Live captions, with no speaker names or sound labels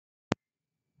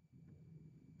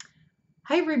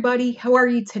Hi, everybody. How are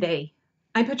you today?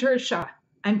 I'm Patricia.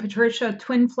 I'm Patricia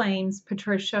Twin Flames,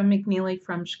 Patricia McNeely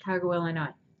from Chicago,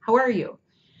 Illinois. How are you?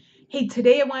 Hey,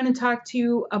 today I want to talk to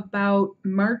you about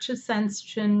March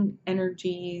Ascension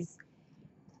energies.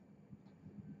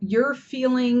 You're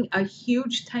feeling a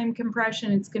huge time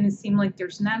compression. It's going to seem like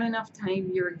there's not enough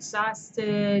time. You're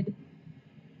exhausted.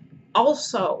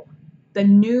 Also, the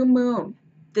new moon.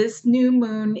 This new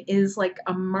moon is like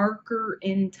a marker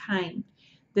in time.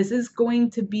 This is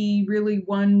going to be really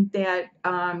one that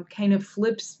kind of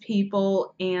flips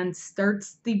people and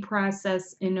starts the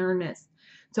process in earnest.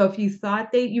 So if you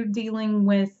thought that you're dealing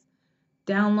with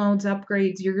downloads,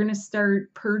 upgrades, you're going to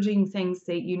start purging things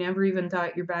that you never even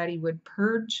thought your body would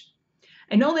purge.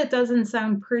 I know that doesn't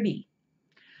sound pretty.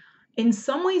 In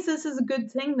some ways, this is a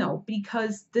good thing, though,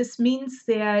 because this means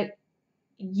that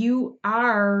you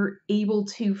are able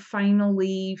to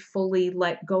finally fully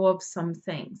let go of some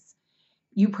things.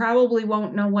 You probably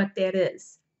won't know what that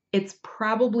is. It's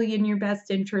probably in your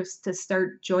best interest to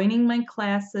start joining my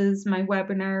classes, my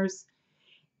webinars,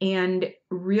 and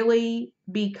really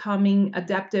becoming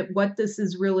adept at what this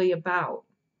is really about.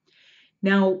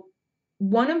 Now,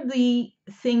 one of the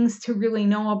things to really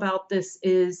know about this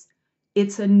is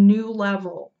it's a new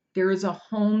level. There is a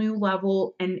whole new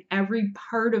level, and every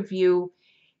part of you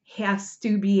has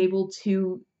to be able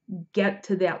to get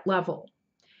to that level.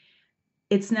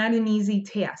 It's not an easy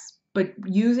task, but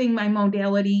using my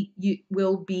modality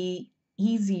will be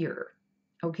easier.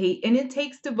 Okay. And it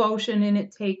takes devotion and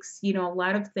it takes, a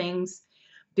lot of things.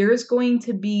 There's going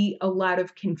to be a lot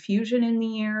of confusion in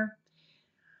the air.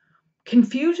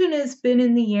 Confusion has been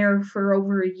in the air for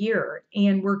over a year,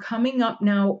 and we're coming up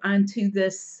now onto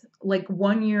this like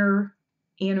 1 year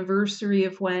anniversary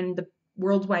of when the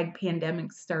worldwide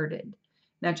pandemic started.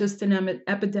 Not just an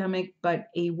epidemic, but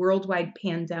a worldwide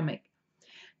pandemic.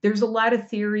 There's a lot of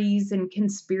theories and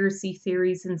conspiracy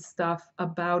theories and stuff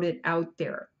about it out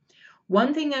there.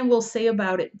 One thing I will say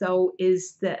about it, though,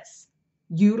 is this: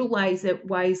 utilize it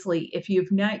wisely. If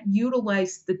you've not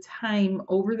utilized the time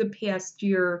over the past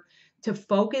year to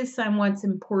focus on what's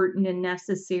important and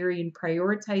necessary and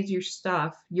prioritize your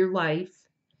stuff, your life,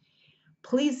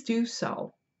 please do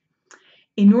so.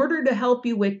 In order to help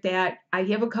you with that, I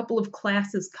have a couple of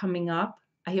classes coming up.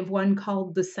 I have one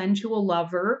called The Sensual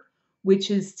Lover,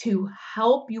 which is to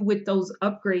help you with those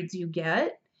upgrades you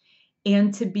get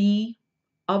and to be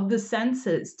of the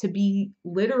senses, to be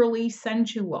literally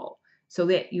sensual so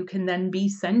that you can then be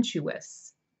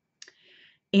sensuous.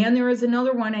 And there is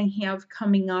another one I have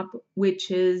coming up, which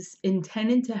is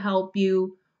intended to help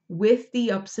you with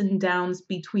the ups and downs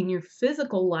between your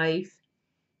physical life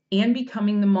and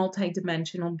becoming the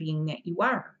multidimensional being that you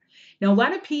are. Now, a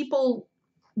lot of people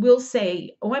will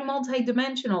say, oh, I'm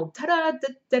multidimensional, ta-da,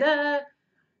 da-da,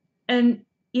 and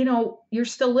you're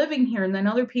still living here. And then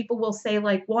other people will say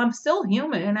like, well, I'm still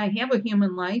human and I have a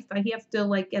human life. I have to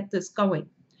like get this going.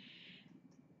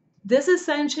 This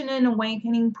ascension and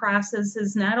awakening process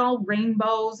is not all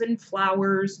rainbows and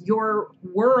flowers. Your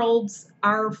worlds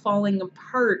are falling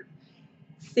apart.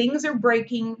 Things are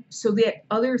breaking so that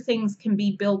other things can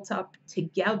be built up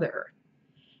together.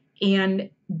 And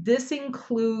this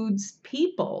includes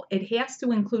people. It has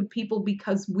to include people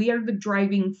because we are the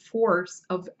driving force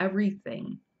of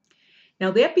everything. Now,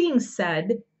 that being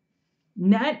said,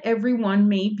 not everyone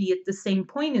may be at the same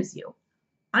point as you.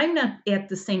 I'm not at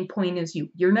the same point as you.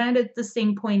 You're not at the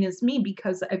same point as me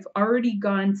because I've already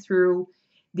gone through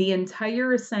the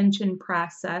entire ascension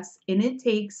process, and it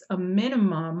takes a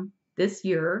minimum this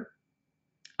year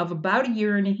of about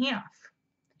 1.5 years.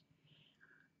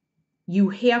 You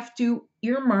have to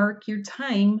earmark your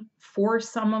time for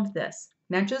some of this,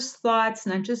 not just thoughts,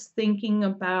 not just thinking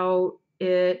about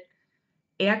it,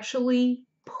 actually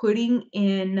putting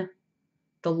in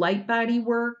the light body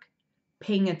work,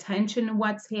 paying attention to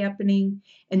what's happening.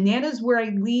 And that is where I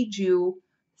lead you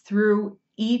through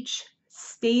each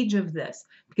stage of this,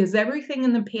 because everything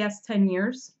in the past 10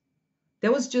 years,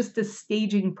 that was just a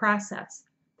staging process.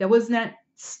 That was not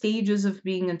stages of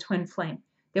being a twin flame.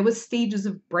 That was stages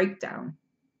of breakdown.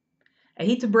 I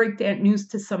hate to break that news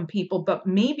to some people, but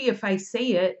maybe if I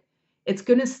say it, it's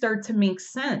going to start to make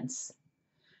sense,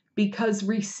 because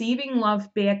receiving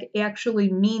love back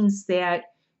actually means that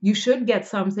you should get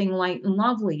something light and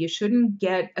lovely. You shouldn't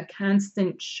get a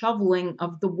constant shoveling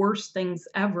of the worst things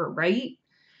ever, right?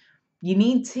 You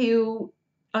need to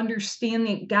understand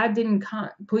that God didn't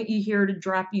put you here to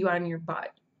drop you on your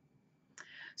butt.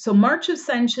 So March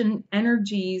Ascension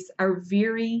energies are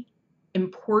very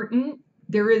important.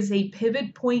 There is a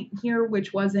pivot point here,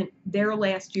 which wasn't there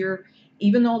last year,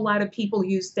 even though a lot of people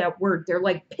use that word. They're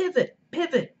like, pivot,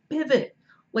 pivot, pivot.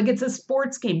 like it's a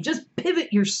sports game. Just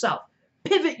pivot yourself,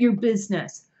 pivot your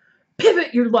business,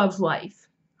 pivot your love life.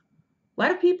 A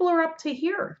lot of people are up to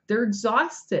here. They're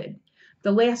exhausted.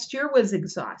 The last year was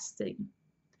exhausting.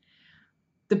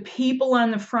 The people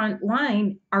on the front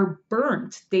line are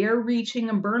burnt. They're reaching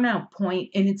a burnout point,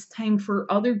 and it's time for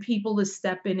other people to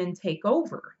step in and take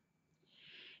over.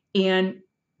 And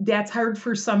that's hard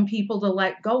for some people to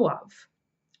let go of.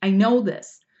 I know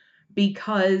this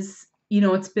because,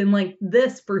 it's been like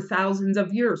this for thousands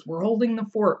of years. We're holding the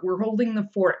fort. We're holding the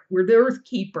fort. We're the earth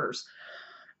keepers.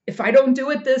 If I don't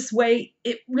do it this way,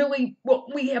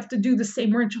 we have to do the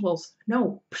same rituals.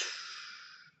 No.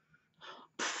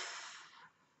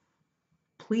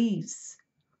 Please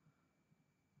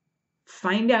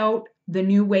find out the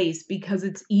new ways, because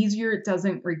it's easier. It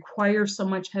doesn't require so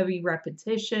much heavy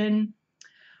repetition.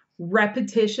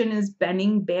 Repetition is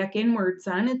bending back inwards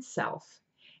on itself.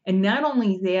 And not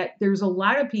only that, there's a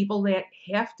lot of people that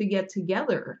have to get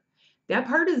together. That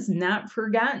part is not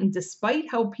forgotten, despite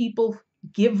how people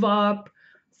give up,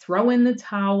 throw in the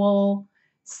towel,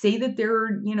 say that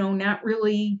they're, not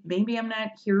really, maybe I'm not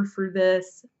here for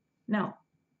this. No.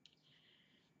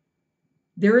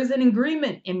 There is an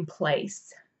agreement in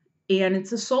place, and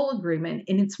it's a soul agreement,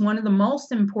 and it's one of the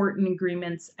most important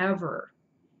agreements ever.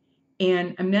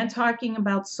 And I'm not talking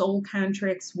about soul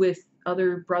contracts with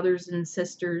other brothers and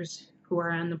sisters who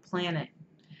are on the planet.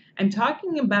 I'm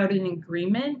talking about an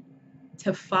agreement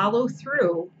to follow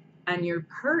through on your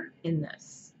part in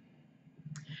this.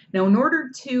 Now, in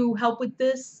order to help with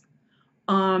this,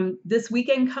 this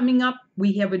weekend coming up,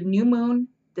 we have a new moon.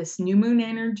 This new moon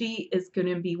energy is going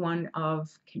to be one of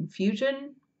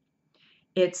confusion.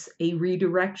 It's a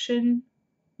redirection.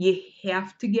 You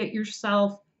have to get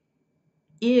yourself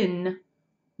in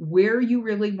where you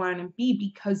really want to be,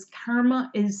 because karma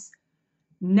is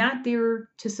not there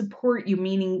to support you,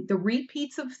 meaning the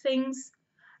repeats of things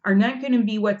are not going to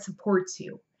be what supports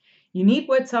you. You need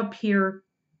what's up here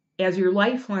as your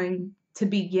lifeline to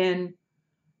begin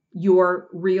your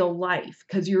real life,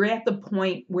 because you're at the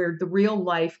point where the real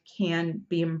life can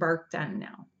be embarked on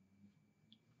now.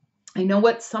 I know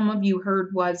what some of you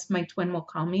heard was, my twin will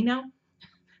call me now.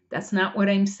 That's not what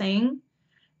I'm saying,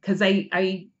 because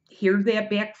I hear that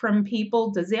back from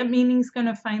people. Does that mean he's going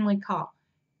to finally call?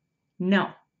 No.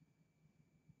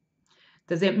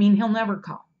 Does that mean he'll never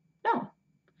call? No.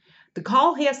 The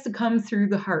call has to come through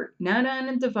the heart, not on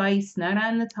a device, not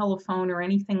on the telephone or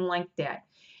anything like that.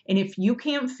 And if you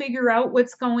can't figure out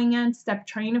what's going on, stop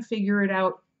trying to figure it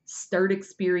out. Start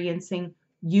experiencing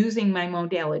using my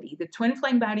modality. The twin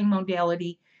flame body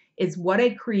modality is what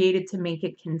I created to make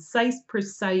it concise,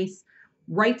 precise,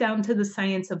 right down to the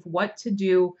science of what to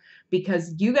do,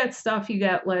 because you got stuff you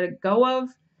got to let it go of.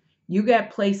 You got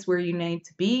place where you need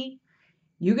to be.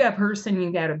 You got person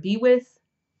you got to be with,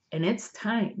 and it's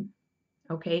time.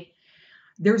 Okay.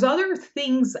 There's other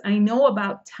things I know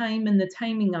about time and the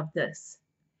timing of this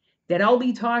that I'll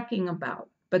be talking about,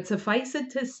 but suffice it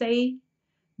to say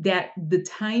that the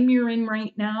time you're in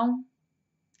right now,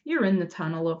 you're in the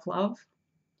tunnel of love.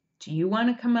 Do you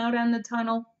want to come out on the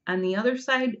tunnel on the other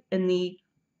side in the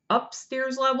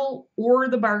upstairs level or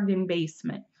the bargain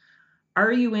basement?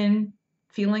 Are you in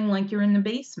feeling like you're in the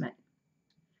basement?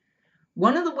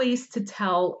 One of the ways to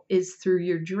tell is through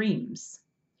your dreams.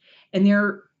 And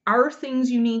there are things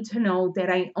you need to know that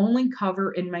I only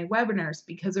cover in my webinars,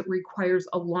 because it requires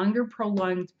a longer,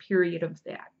 prolonged period of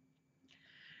that.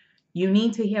 You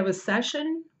need to have a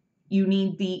session. You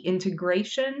need the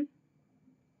integration.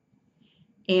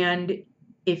 And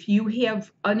if you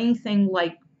have anything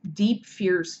like deep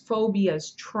fears,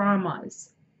 phobias, traumas,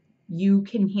 you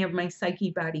can have my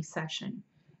Psyche Body session.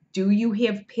 Do you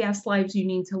have past lives you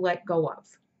need to let go of?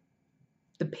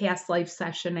 The past life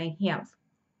session I have.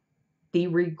 The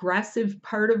regressive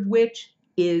part of which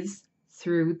is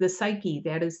through the psyche.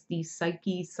 That is the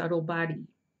psyche subtle body.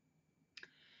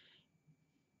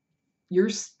 Your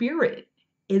spirit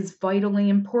is vitally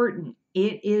important.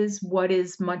 It is what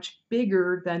is much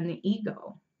bigger than the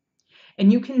ego. And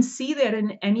you can see that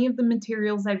in any of the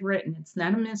materials I've written. It's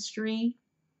not a mystery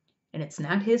and it's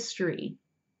not history.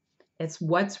 It's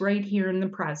what's right here in the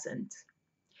present.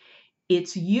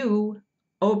 It's you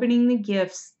opening the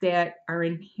gifts that are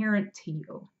inherent to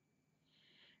you.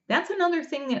 That's another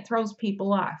thing that throws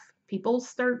people off. People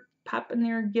start popping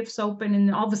their gifts open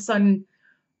and all of a sudden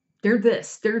they're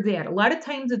this, they're that. A lot of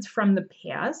times it's from the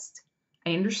past.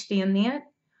 I understand that.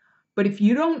 But if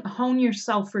you don't hone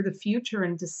yourself for the future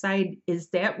and decide, is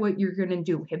that what you're going to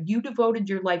do? Have you devoted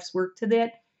your life's work to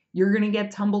that? You're going to get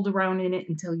tumbled around in it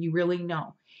until you really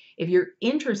know. If you're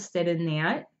interested in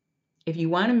that, If you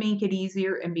want to make it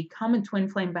easier and become a twin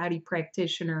flame body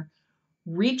practitioner,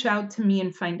 reach out to me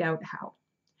and find out how,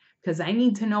 because I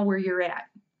need to know where you're at.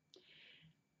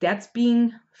 That's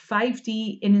being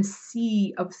 5D in a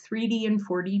sea of 3D and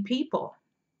 4D people.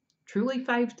 Truly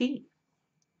 5D.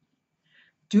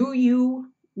 Do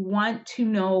you want to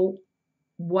know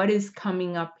what is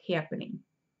coming up happening?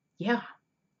 Yeah.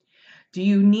 Do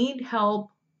you need help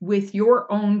with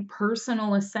your own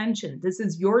personal ascension? This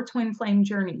is your twin flame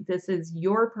journey. This is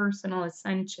your personal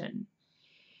ascension.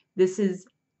 This is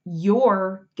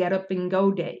your get up and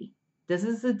go day. This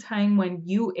is the time when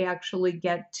you actually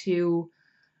get to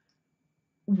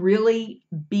really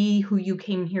be who you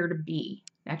came here to be.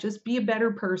 Not just be a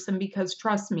better person, because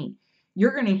trust me,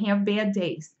 you're going to have bad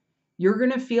days. You're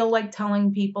going to feel like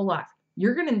telling people off.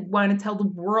 You're going to want to tell the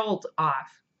world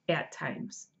off at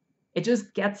times. It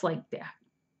just gets like that.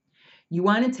 You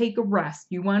want to take a rest.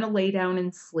 You want to lay down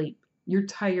and sleep. You're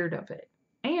tired of it.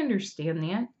 I understand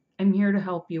that. I'm here to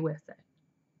help you with it.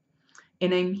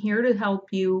 And I'm here to help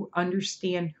you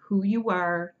understand who you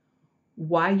are,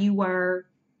 why you are,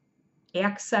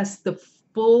 access the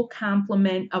full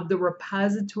complement of the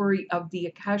repository of the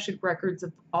Akashic records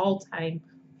of all time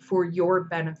for your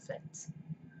benefit,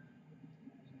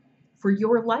 for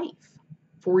your life,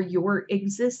 for your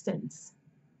existence.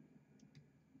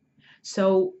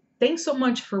 So thanks so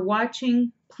much for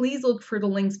watching. Please look for the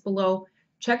links below.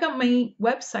 Check out my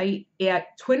website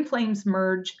at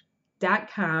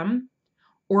twinflamesmerge.com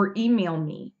or email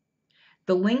me.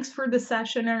 The links for the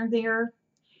session are there.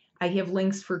 I have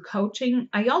links for coaching.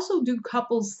 I also do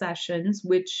couples sessions,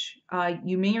 which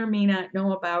you may or may not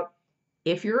know about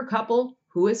if you're a couple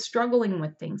who is struggling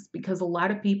with things, because a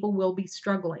lot of people will be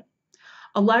struggling.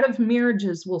 A lot of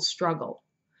marriages will struggle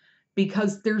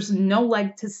because there's no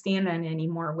leg to stand on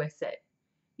anymore with it.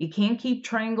 You can't keep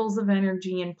triangles of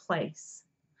energy in place.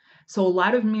 So a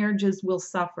lot of marriages will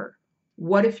suffer.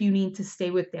 What if you need to stay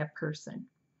with that person?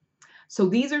 So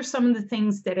these are some of the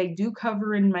things that I do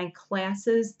cover in my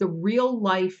classes, the real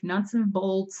life nuts and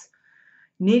bolts,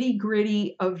 nitty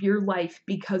gritty of your life,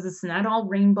 because it's not all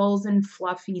rainbows and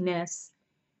fluffiness.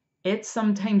 It's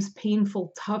sometimes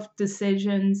painful, tough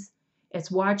decisions.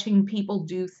 It's watching people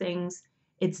do things.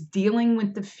 It's dealing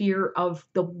with the fear of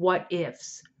the what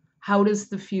ifs. How does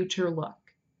the future look?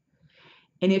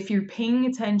 And if you're paying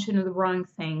attention to the wrong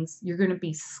things, you're going to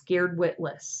be scared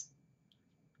witless.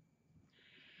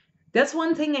 That's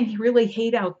one thing I really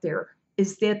hate out there,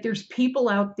 is that there's people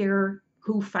out there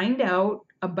who find out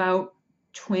about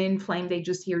twin flame. They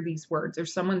just hear these words, or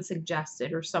someone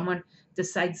suggested, or someone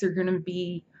decides they're going to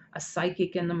be a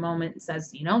psychic in the moment and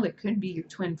says, you know, that could be your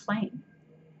twin flame.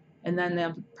 And then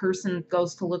the person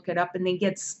goes to look it up and they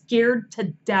get scared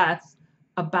to death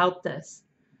about this.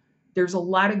 There's a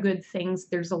lot of good things.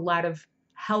 There's a lot of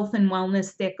health and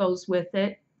wellness that goes with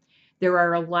it. There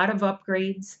are a lot of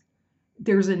upgrades.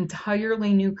 There's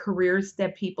entirely new careers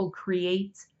that people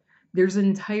create. There's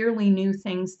entirely new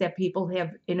things that people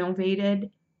have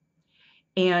innovated.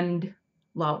 And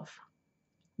love,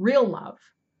 real love,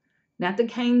 not the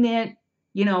kind that,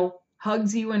 you know,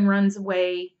 hugs you and runs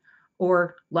away,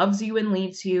 or loves you and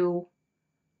leaves you.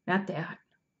 Not that.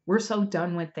 We're so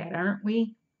done with that, aren't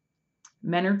we?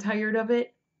 Men are tired of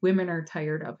it. Women are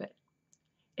tired of it.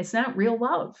 It's not real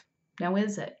love. Now,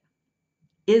 is it?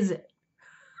 Is it?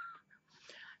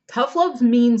 Tough love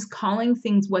means calling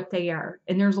things what they are.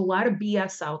 And there's a lot of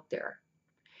BS out there.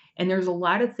 And there's a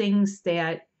lot of things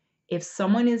that if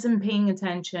someone isn't paying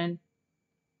attention,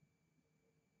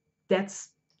 that's,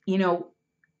 you know,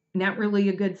 not really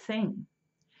a good thing.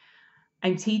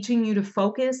 I'm teaching you to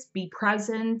focus, be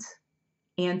present,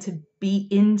 and to be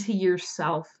into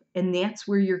yourself. And that's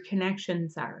where your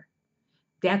connections are.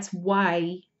 That's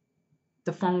why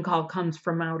the phone call comes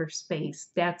from outer space.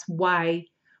 That's why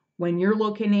when you're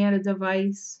looking at a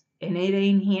device and it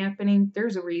ain't happening,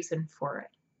 there's a reason for it.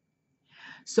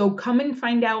 So come and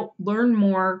find out, learn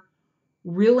more,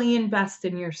 really invest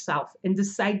in yourself, and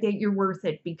decide that you're worth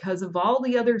it, because of all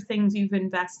the other things you've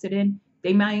invested in,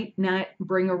 they might not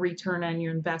bring a return on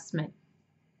your investment.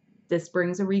 This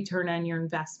brings a return on your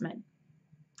investment.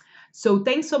 So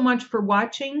thanks so much for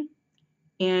watching,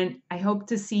 and I hope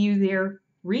to see you there.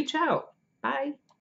 Reach out. Bye.